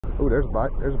Oh, there's a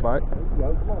bite. There's a bite. There you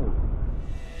go. Come on.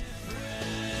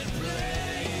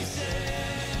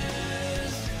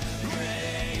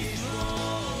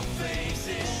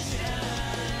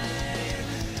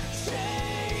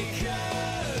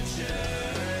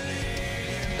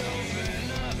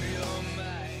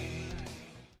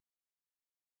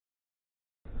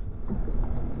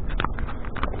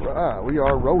 Right, we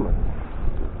are rolling.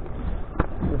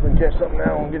 See if we can catch something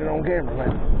now and get it on camera, man.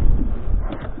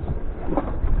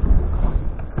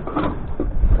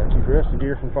 Gotta keep the rest of the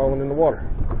gear from falling in the water.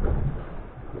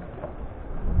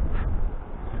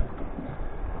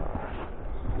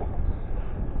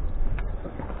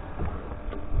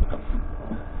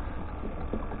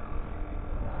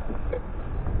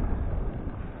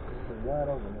 Right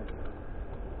over there.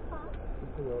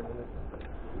 Put it over there.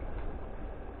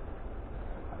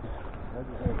 That's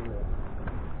just over here.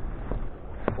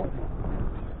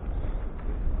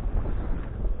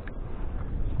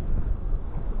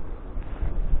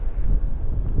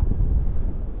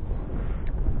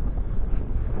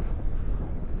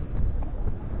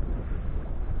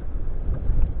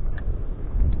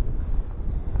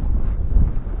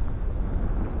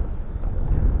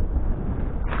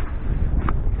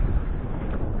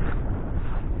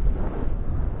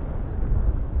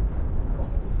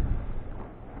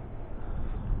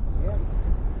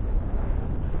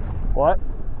 What?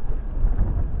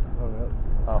 Oh, no.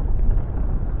 Oh.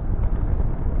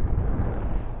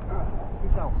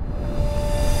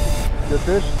 Good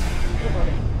fish?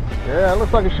 Yeah, it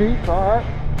looks like a sheep. All right.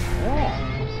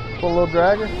 Yeah. Pull a little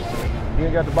dragger. You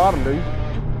ain't got the bottom, do you?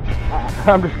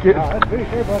 I'm just kidding. Oh, that's fish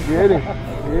here, buddy. Get him.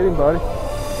 Get him, buddy.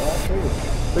 Yeah, that's fish.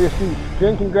 See a sheep.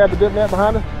 Jen, can you grab the dip net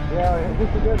behind us? Yeah, this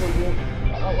is a good one, Jim.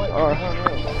 Oh, wait. All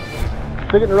right.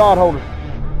 Stick it in the rod holder.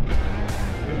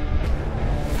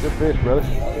 Good fish, brother.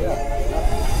 Oh, yeah.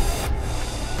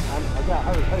 I got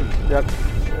her too. Yep.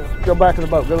 Go back to the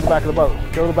boat. Go to the back of the boat.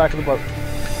 Go to the back of the boat.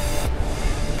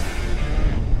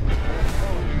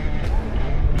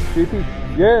 Sheepy?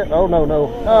 Yeah. Oh, no, no.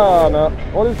 Oh, no.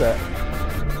 What is that?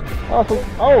 Awesome.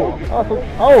 Oh, awesome.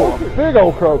 Oh, a big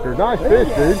old croaker. Nice fish,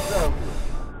 dude.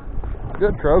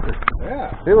 Good croaker.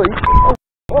 Yeah. He'll eat.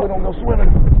 Oh, we don't go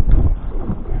swimming.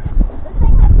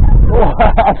 Oh,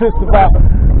 I just about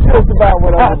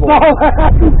went overboard.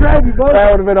 That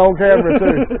would have been on camera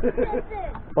too.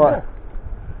 What?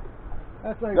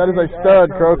 That is a stud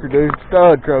croaker, dude.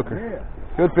 Stud croaker. Yeah.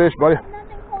 Good fish, buddy.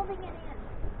 Nothing holding it in.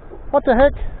 What the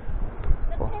heck? The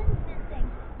pin's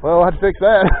missing. Well, I had to fix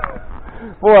that.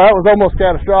 Boy, that was almost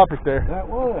catastrophic there. That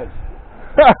was.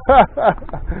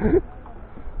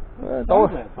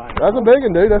 That's a big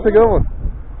one, dude. That's a good one.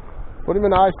 Put him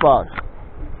in the icebox.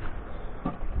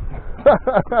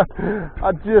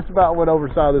 I just about went over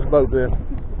the side of this boat then.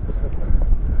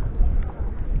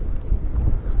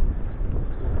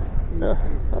 Yeah,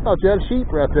 I thought you had a sheep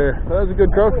right there. That was a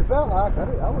good croaker. It felt like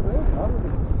I was in.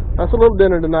 That's a little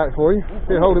dinner tonight for you.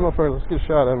 Here, hold him up there. Let's get a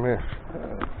shot of him here.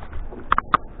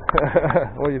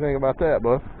 What do you think about that,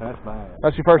 bud? That's fine.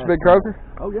 That's your first big croaker?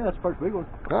 Oh, yeah, that's the first big one.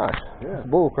 Nice. Yeah.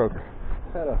 Bull croaker.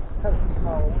 Had a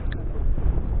small one.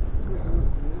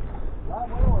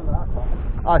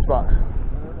 Icebox.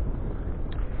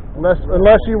 Unless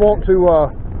you want to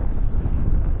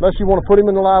put him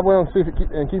in the live well and see if it keep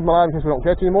him alive in case we don't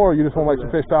catch anymore, or you just want to make some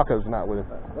fish tacos tonight with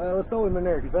him. Well, let's throw him in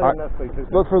there because that All ain't enough fish.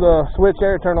 Look for the switch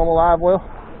there, turn on the live well.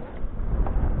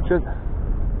 Should.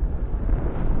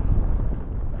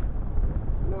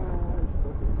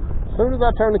 As soon as I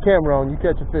turn the camera on, you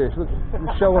catch a fish. Look,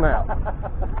 it's showing out.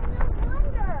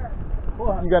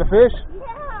 What? You got a fish? Yeah.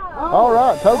 All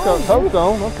right, toast on.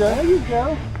 Okay. There you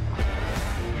go.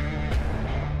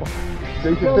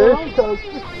 Decent fish.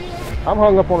 I'm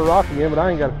hung up on a rock again, but I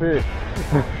ain't got a fish.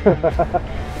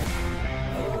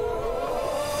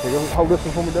 Here, go hold this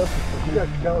one for me, Dustin. You got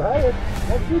to go ahead.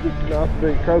 Let's do this. No, it's a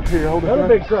big croaker here. Hold this Another one.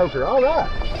 big croaker. All right.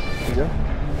 There you go.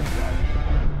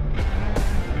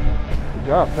 Good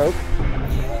job, Coke.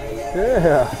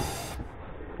 Yeah.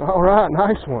 All right,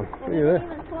 nice one. And Look I at didn't that.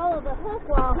 even swallow the hook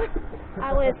while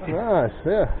I was. Nice,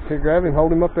 yeah. Here, grab him,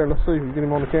 hold him up there. Let's see if we can get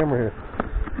him on the camera here.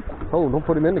 Oh, don't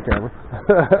put him in the camera.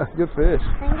 Good fish.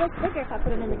 And he looks bigger if I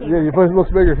put him in the Yeah, camera. it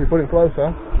looks bigger if you put him close,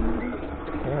 huh?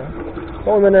 Right.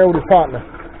 Throw him in there with his partner.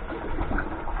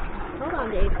 Hold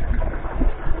on, Dave.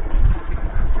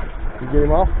 You get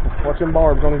him off? Watch them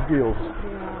barbs on his gills.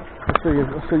 Yeah.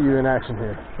 Let's see you in action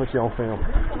here. Put you on film.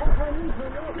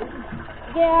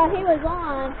 Yeah, he was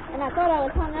on, and I thought I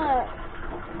was hung up.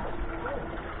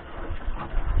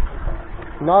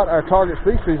 Not our target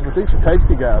species, but these are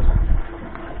tasty guys.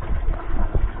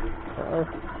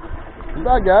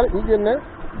 I got it. You get in there?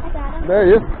 I got him. There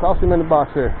he is. Toss him in the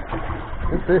box there.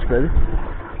 Good fish, baby.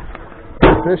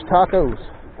 Fish tacos.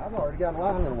 I've already got a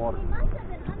line in the water.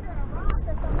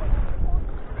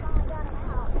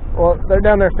 Well, they're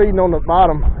down there feeding on the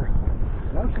bottom.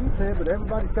 No sheepshead, but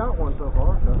everybody's caught one so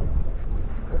far, so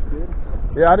that's good.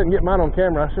 Yeah, I didn't get mine on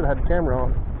camera. I should have had the camera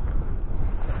on.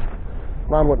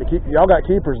 Mine wasn't keep. Y'all got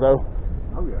keepers though.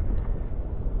 Oh yeah.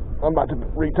 I'm about to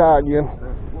retie again.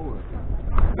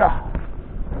 Ah,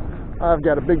 I've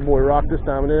got a big boy rock this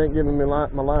time, and it ain't giving me my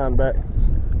line back.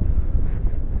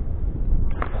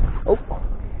 Oh.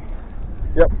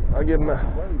 Yep, I give him. I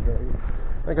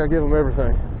think I give him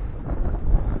everything.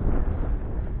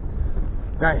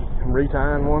 Dang, I'm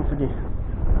retying once again.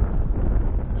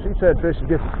 Sheepshead fishing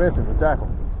gets expensive to tackle.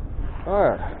 All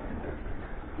right.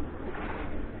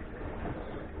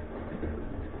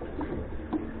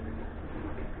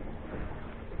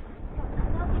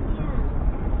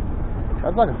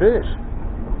 That's like a fish.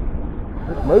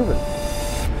 It's moving.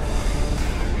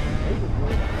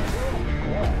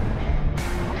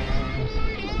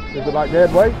 Is it like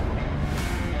dead weight?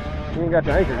 You ain't got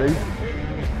the anchor, do you?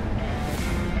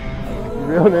 You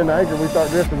reeling in the anchor, we start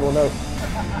drifting, we'll know.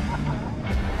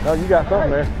 Oh, you got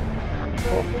something there.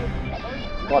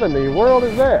 What in the world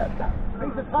is that?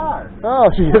 Piece of tire. Oh,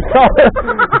 she just caught it.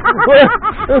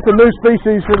 That's a new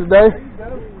species for today.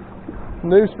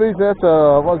 New species, that's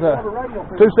what's that?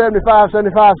 275,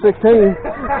 75, 16.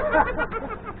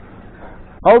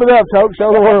 Hold it up, Choke,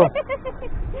 show the world.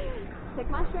 Take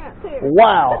my shrimp too.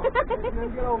 Wow.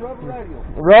 Good old rubber radial.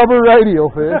 Rubber radial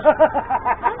fish.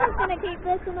 I'm just gonna keep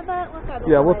this in the boat.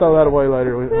 Yeah, we'll throw that away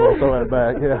later. We'll throw that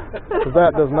back. Yeah, because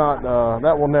that does not.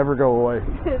 That will never go away.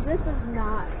 This is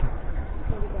not.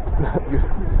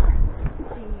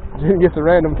 Jen gets the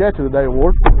random catch of the day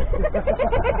award.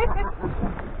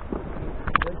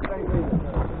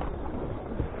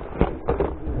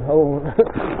 Oh,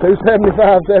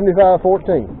 275, 75,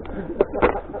 14.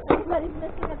 But he's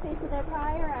missing a piece of that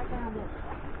tire. I found it.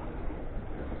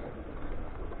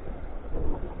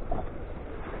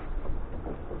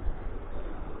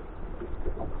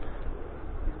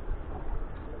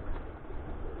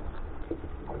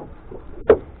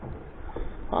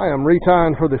 I am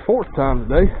retying for the 4th time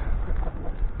today.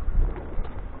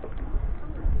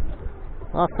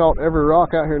 I caught every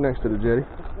rock out here next to the jetty.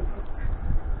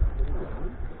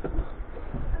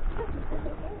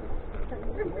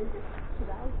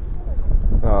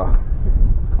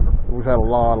 We've had a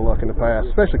lot of luck in the past,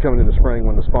 especially coming into spring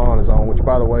when the spawn is on, which,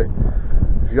 by the way,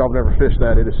 if y'all have never fished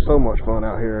that, it is so much fun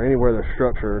out here. Anywhere there's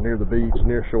structure, near the beach,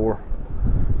 near shore,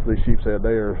 these sheepshead,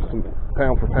 they are some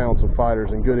pound for pound some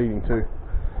fighters and good eating too.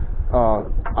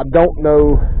 I don't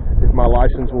know if my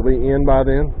license will be in by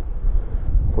then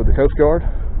with the Coast Guard,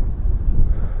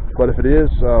 but if it is,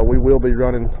 we will be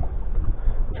running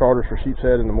charters for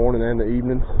sheepshead in the morning and the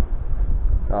evenings.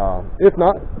 If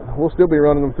not, we'll still be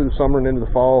running them through the summer and into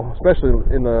the fall, especially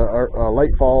in the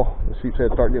late fall. The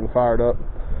sheepshead start getting fired up.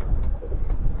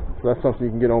 So that's something you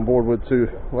can get on board with too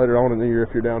later on in the year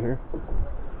if you're down here.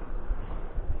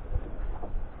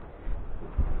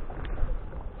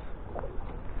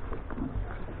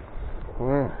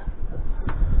 Alright.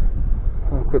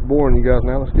 I'll quit boring you guys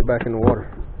now. Let's get back in the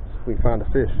water. See if we can find a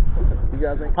fish. You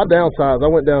guys think? I downsized. I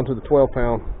went down to the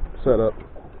 12-pound setup.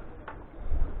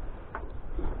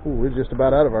 Ooh, we're just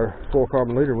about out of our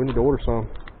fluorocarbon leader. We need to order some.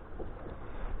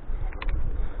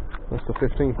 That's the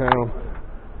 15-pound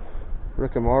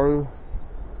Ricky Maru.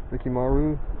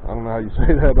 I don't know how you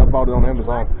say that. I bought it on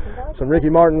Amazon. Some Ricky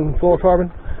Martin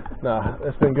fluorocarbon. Nah,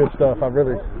 that's been good stuff.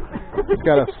 It's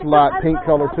got a slight pink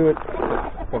color to it.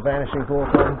 The vanishing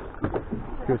fluorocarbon.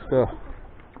 Good stuff.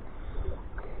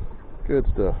 Good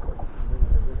stuff.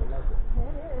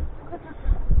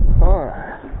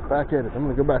 Alright. Back at it. I'm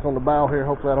going to go back on the bow here.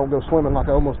 Hopefully I don't go swimming like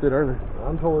I almost did earlier.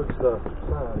 I'm towards the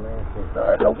sign, man.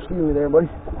 Alright, don't excuse me there, buddy.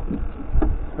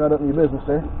 Right up in your business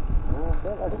there.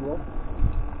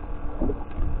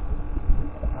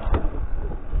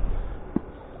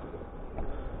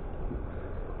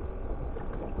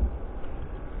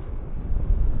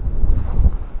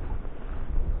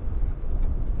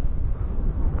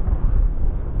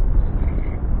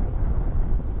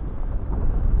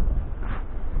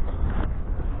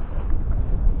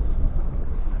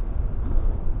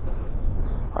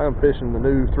 I am fishing the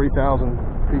new 3000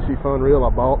 PC Fun reel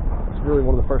I bought. It's really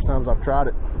one of the first times I've tried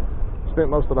it. Spent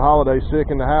most of the holidays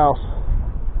sick in the house.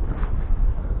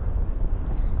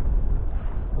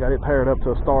 Got it paired up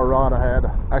to a star rod I had.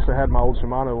 I actually had my old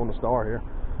Shimano on the star here.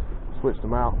 Switched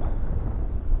them out.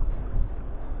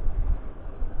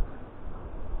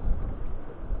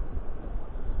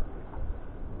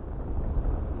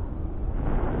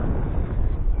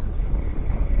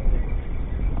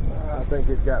 think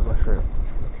it got my shrimp.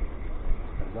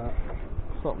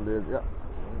 Something did, yeah.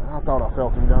 I thought I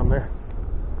felt him down there.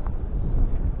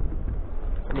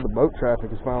 Some of the boat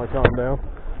traffic has finally calmed down.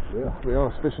 Yeah. To be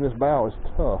honest, fishing this bow is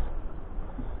tough.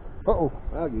 Uh-oh.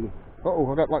 I'll get him.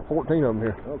 Uh-oh, I got like 14 of them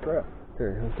here. Oh, crap.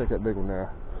 Here, let's take that big one now.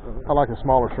 I like the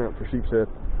smaller shrimp for sheepshead.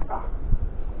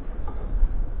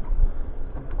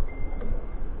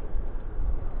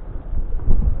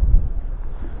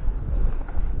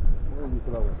 Where are you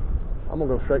throwing? I'm going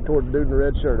to go straight toward the dude in the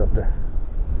red shirt up there.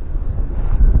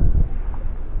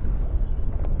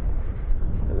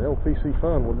 And the old PC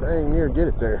Fun will dang near get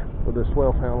it there with this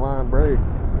 12-pound line braid.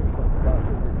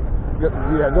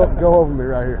 Yeah, go over me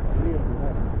right here.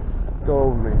 Go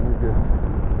over me. You're good.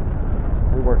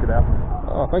 We work it out.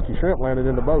 Oh, I think your shrimp landed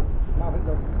in the boat.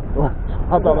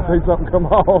 I thought I seen something come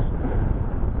off.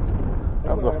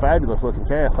 That was a fabulous looking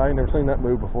cast. I ain't never seen that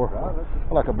move before.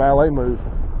 Like a ballet move.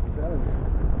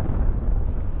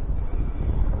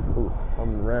 Ooh,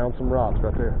 I'm around some rocks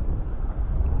right there.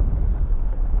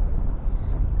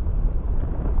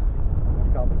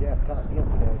 It's called the gas top gimp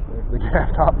cast there. The gas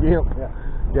top gimp. Yeah.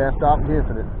 Gas top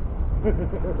gimping it.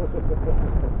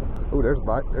 Ooh, there's a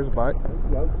bite. There's a bite. There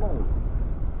you go.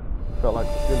 Come on.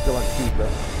 Didn't feel like a sheep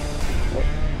though.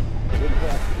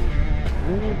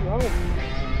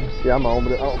 Yeah, I'm on,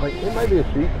 but I don't think it may be a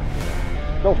sheep.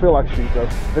 Don't feel like a sheep though.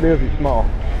 If it is, he's small.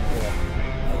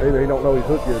 Yeah. Either he don't know he's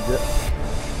hooked good yet.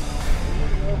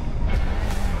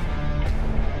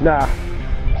 Nah.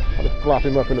 I'll just flop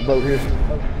him up in the boat here.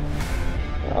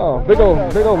 Oh, big old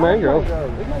mangrove.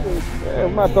 Yeah,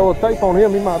 we might throw a tape on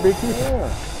him. He might be a keeper.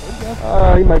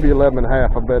 He may be 11 and a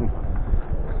half, I bet.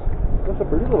 That's a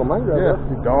pretty little mangrove. Yeah,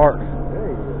 he's dark.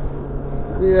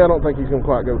 Yeah, I don't think he's going to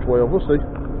quite go 12. We'll see.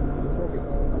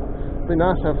 It'd be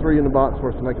nice to have 3 in the box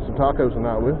for us to make some tacos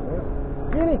tonight with.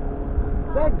 Jenny,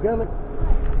 dadgummit.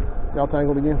 Y'all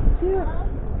tangled again? Yeah.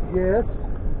 Yes.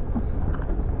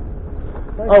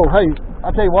 Oh, hey,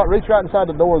 I tell you what, reach right inside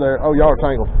the door there. Oh, y'all are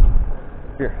tangled.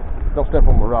 Here, don't step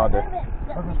on my rod there.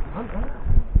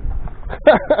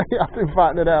 Y'all been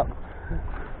fighting it out.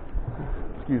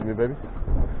 Excuse me, baby.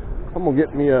 I'm gonna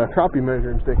get me a crappie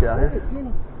measuring stick out here.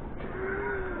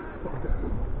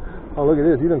 Oh, look at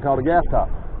this. You done caught a gaff top.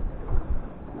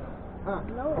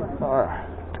 All right.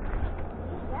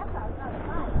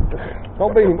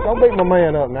 Don't beat my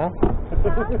man up now.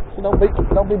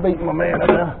 Don't be beating my man up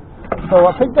now. So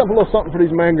I picked up a little something for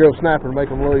these mangrove snapper to make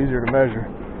them a little easier to measure.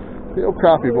 The old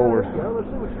crappie board.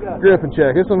 Grip and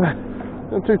check.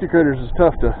 Them toothy critters is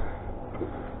tough to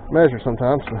measure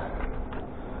sometimes. So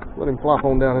let him flop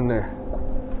on down in there.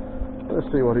 Let's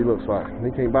see what he looks like.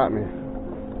 He can't bite me.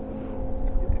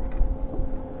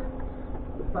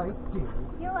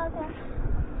 You're welcome.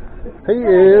 He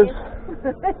is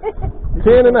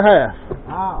 10 and a half.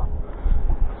 Wow.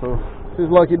 So it's his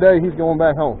lucky day. He's going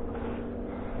back home.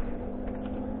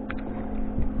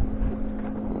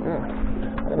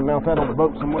 Yeah. Gotta mount that on the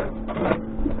boat somewhere.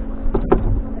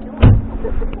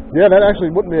 Yeah, that actually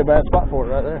wouldn't be a bad spot for it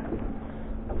right there.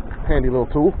 Handy little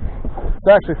tool. It's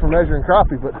actually for measuring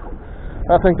crappie, but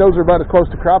I think those are about as close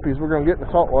to crappie as we're gonna get in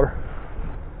the saltwater.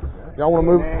 Y'all want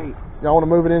to move? Y'all want to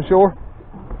move it inshore?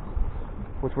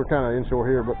 Which we're kind of inshore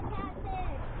here, but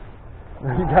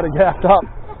you got a gaff top.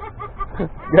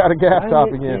 Got a gaff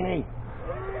top again. You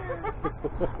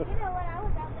know what? I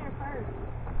was out there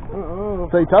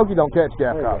first. See, Toki don't catch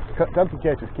gaff tops. Toki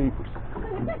catches keepers.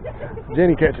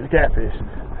 Jenny catches catfish.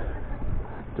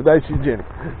 Today she's Jenny.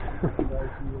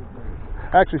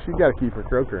 Actually, she's got a keeper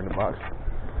croaker in the box.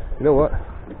 You know what?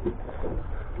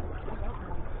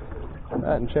 I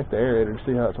hadn't checked the aerator to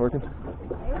see how it's working. They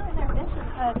were in there fishing,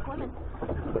 swimming.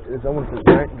 It's almost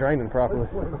draining properly.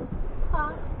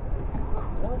 Huh?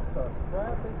 What the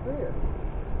crap is this?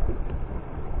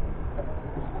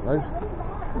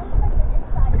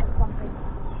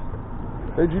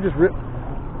 Dude, you just ripped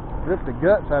the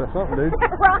guts out of something, dude.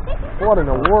 Right? What in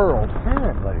the world?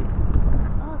 Apparently.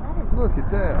 Oh, that is. Look at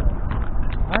that.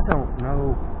 I don't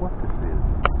know what this is.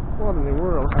 What in the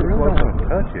world? I really don't want to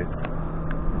touch it.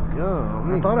 Yeah,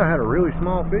 I thought I had a really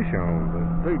small fish on,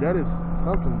 but dude, that is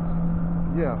something.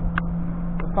 Yeah.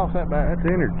 Let's toss that back. that's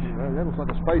energy. That looks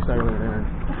like a space alien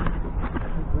energy.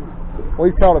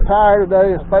 We've caught a tire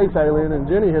today, a space alien, and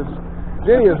Jenny is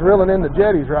reeling in the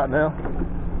jetties right now.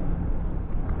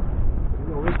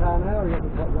 You gonna retie now, or you have to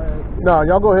cut way? No,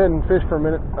 y'all go ahead and fish for a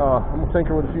minute. I'm gonna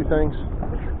tinker with a few things.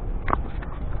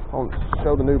 I'll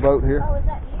show the new boat here. Oh, is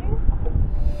that you?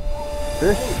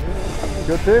 Fish?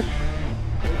 Good fish?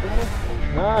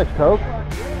 Nice, Toke.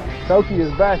 Toki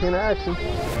is back in action.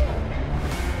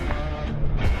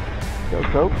 Go,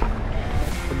 Toke.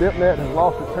 The dip net has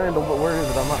lost its handle, but where is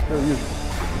it? I might still use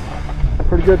it.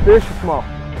 Pretty good fish or small?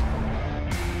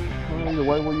 Well, either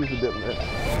way, we'll use the dip net.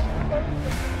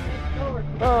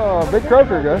 Oh, big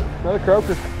croaker, guys. Another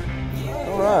croaker.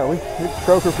 Alright, we hit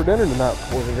croaker for dinner tonight,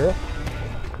 boys and girls.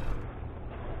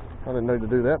 I didn't need to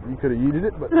do that, but you could have yeeted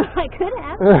it, but I could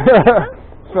have.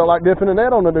 felt like dipping a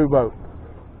net on the new boat.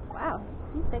 Wow,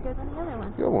 he's bigger than the other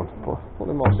one. Good one. Pull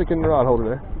them all, stick in the rod holder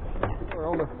there. We're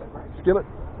on the skillet.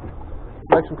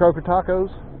 Make some croaker tacos.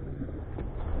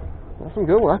 That's some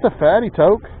good one. That's a fatty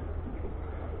toke.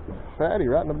 Fatty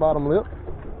right in the bottom lip.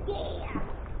 Yeah.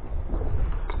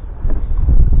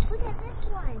 Look at this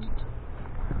one.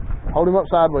 Hold him up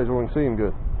sideways where we can see him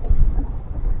good.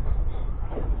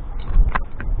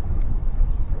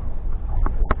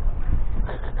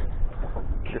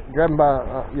 Grab him by,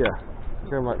 yeah,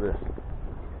 grab him like this.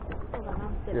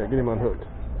 Yeah, get him unhooked.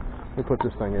 Let me put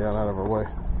this thing out of our way.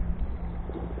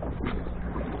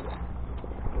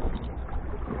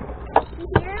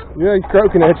 Yeah, he's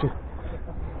croaking at you.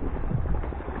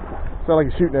 Sound like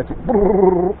he's shooting at you.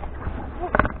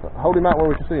 Hold him out where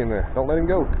we can see him there. Don't let him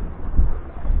go.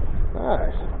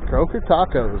 Nice. Croaker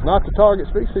tacos. Not the target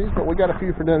species, but we got a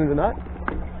few for dinner tonight.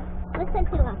 Listen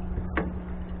to him.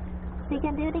 So you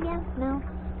can do it again? No?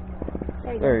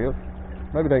 There he is.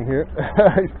 Maybe they can hear it.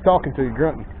 He's talking to you,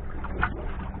 grunting.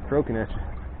 Croaking at you.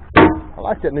 I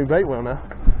like that new bait well now.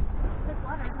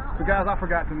 So guys, I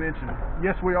forgot to mention,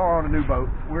 yes, we are on a new boat.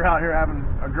 We're out here having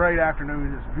a great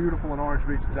afternoon. It's beautiful in Orange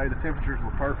Beach today. The temperatures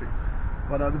were perfect.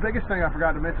 But the biggest thing I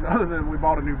forgot to mention, other than we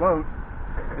bought a new boat,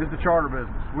 is the charter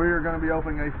business. We're going to be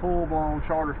opening a full-blown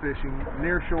charter fishing,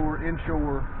 near-shore,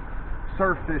 inshore,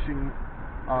 surf fishing,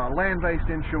 land-based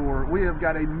inshore. We have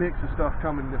got a mix of stuff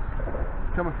coming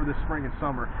for this spring and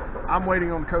summer. I'm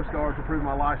waiting on the Coast Guard to approve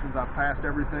my license. I've passed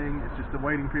everything. It's just a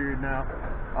waiting period now.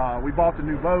 We bought the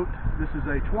new boat. This is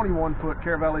a 21-foot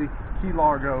Caravelle Key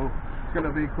Largo. It's going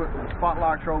to be equipped with a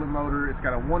spotlight trolling motor. It's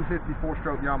got a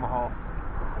 154-stroke Yamaha.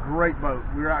 Great boat.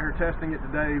 We were out here testing it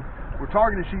today. We're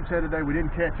targeting Sheepshead today. We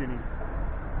didn't catch any,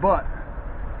 but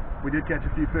we did catch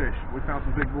a few fish. We found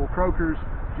some big bull croakers,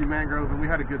 a few mangroves, and we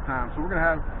had a good time. So we're going to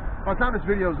have, by the time this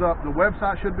video's up, the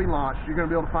website should be launched. You're going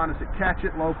to be able to find us at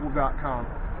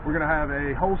catchitlocal.com. We're going to have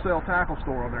a wholesale tackle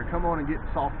store on there. Come on and get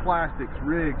soft plastics,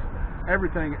 rigs,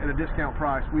 everything at a discount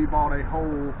price. We bought a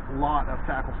whole lot of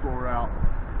tackle store out,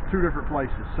 2 different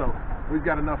places. So we've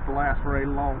got enough to last for a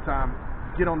long time.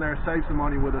 Get on there, save some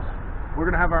money with us. We're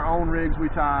going to have our own rigs we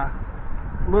tie.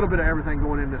 A little bit of everything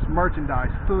going in this.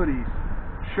 Merchandise, hoodies,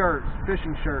 shirts,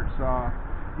 fishing shirts,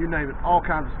 you name it, all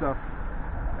kinds of stuff.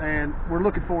 And we're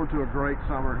looking forward to a great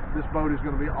summer. This boat is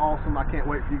going to be awesome. I can't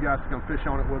wait for you guys to come fish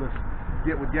on it with us.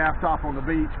 Get with Gaff Top on the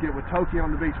beach, get with Toki on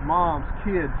the beach, moms,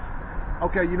 kids.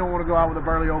 Okay, you don't want to go out with a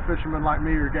burly old fisherman like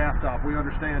me or Gaff Top. We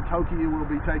understand. Toki will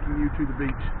be taking you to the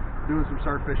beach, doing some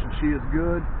surf fishing. She is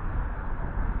good.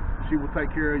 She will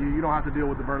take care of you. You don't have to deal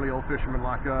with the burly old fisherman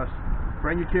like us.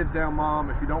 Bring your kids down,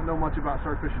 Mom. If you don't know much about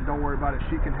surf fishing, don't worry about it.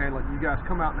 She can handle it. You guys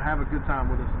come out and have a good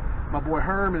time with us. My boy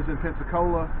Herm is in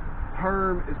Pensacola.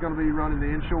 Herm is going to be running the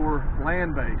inshore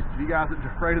land-based. You guys that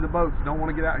are afraid of the boats, don't want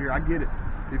to get out here, I get it.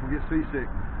 People get seasick.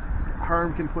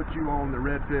 Herm can put you on the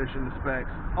redfish and the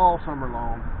specks all summer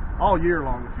long, all year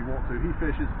long if you want to. He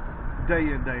fishes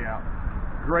day in, day out.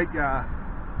 Great guy,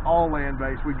 all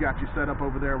land-based. We've got you set up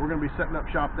over there. We're going to be setting up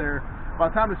shop there. By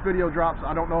the time this video drops,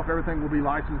 I don't know if everything will be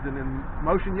licensed and in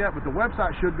motion yet, but the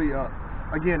website should be up.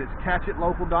 Again, it's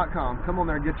catchitlocal.com. Come on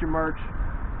there, get your merch,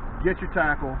 get your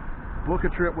tackle, book a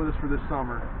trip with us for this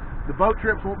summer. The boat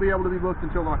trips won't be able to be booked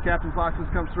until my captain's license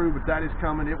comes through, but that is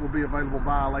coming. It will be available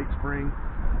by late spring.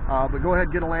 But go ahead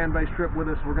and get a land-based trip with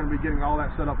us. We're going to be getting all that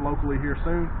set up locally here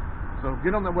soon. So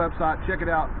get on the website, check it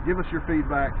out, give us your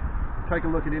feedback, take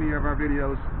a look at any of our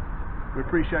videos. We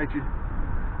appreciate you.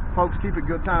 Folks, keep it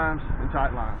good times and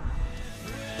tight lines.